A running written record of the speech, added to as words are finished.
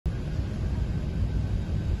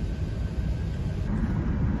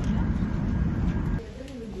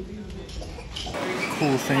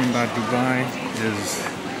cool thing about Dubai is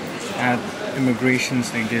at immigrations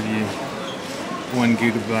they give you 1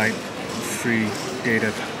 gigabyte free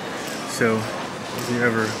data. So if you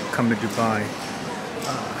ever come to Dubai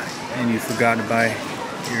and you forgot to buy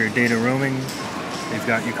your data roaming, they've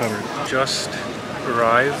got you covered. Just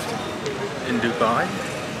arrived in Dubai.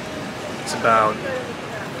 It's about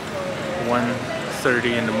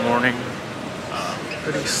 1:30 in the morning.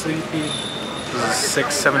 Pretty sleepy. This is a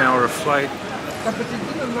 6-7 hour flight,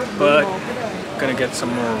 but gonna get some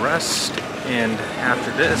more rest, and after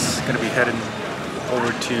this gonna be headed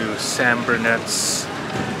over to Sam Burnett's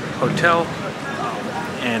hotel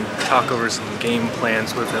and talk over some game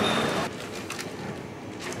plans with him.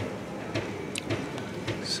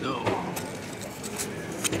 So,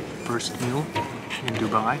 first meal in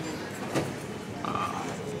Dubai,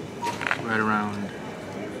 right around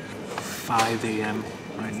 5 a.m.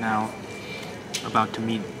 right now. About to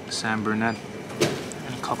meet Sam Burnett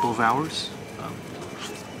in a couple of hours.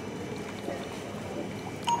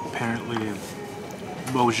 Apparently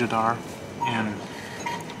Bozhidar and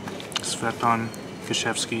Cvetan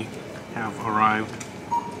Gashevski have arrived,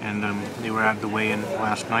 and they were at the weigh-in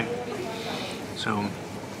last night. So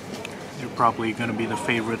they're probably going to be the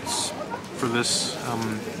favorites for this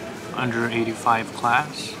under 85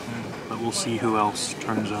 class, but we'll see who else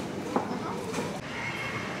turns up.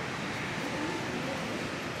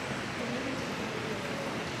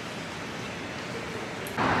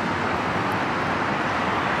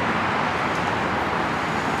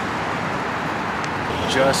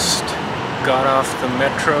 Just got off the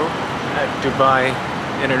metro at Dubai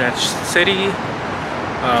Internet City.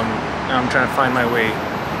 Now I'm trying to find my way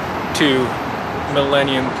to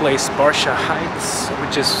Millennium Place Barsha Heights,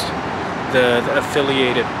 which is the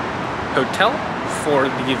affiliated hotel for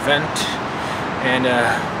the event, and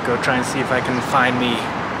go try and see if I can find me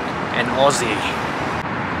an Aussie.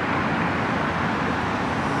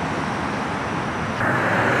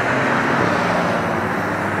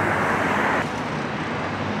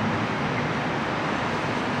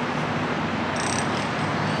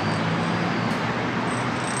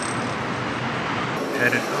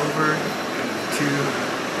 Headed over to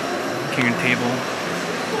King Table.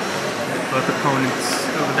 Both opponents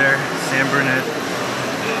over there, Sam Burnett,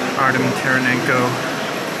 Artem Taranenko,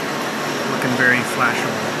 looking very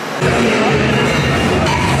flashable.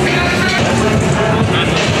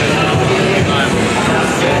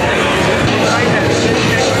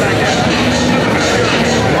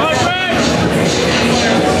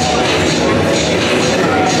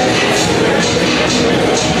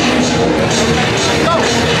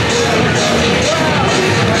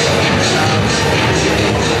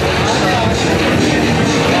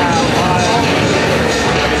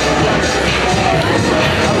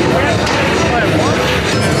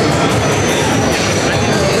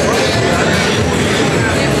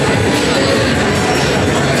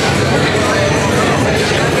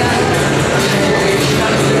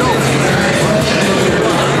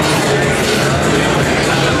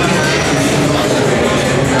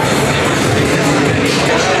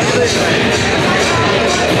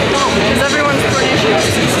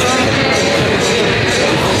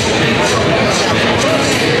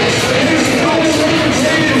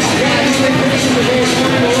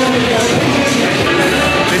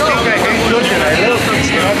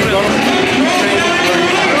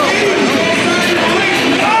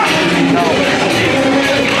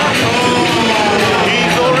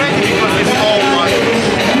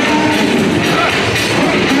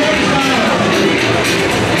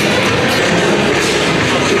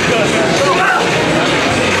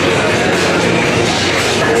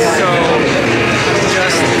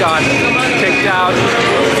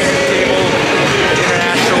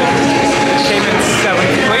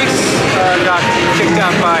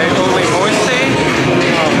 By Oleh Moisei,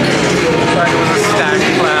 but it was a stacked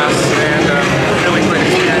class and really great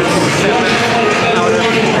experience. 7 out of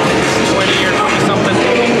 20 or something,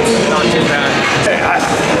 not too bad. Hey,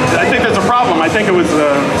 I think there's a problem. I think it was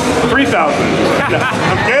 3,000. No,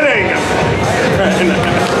 I'm kidding.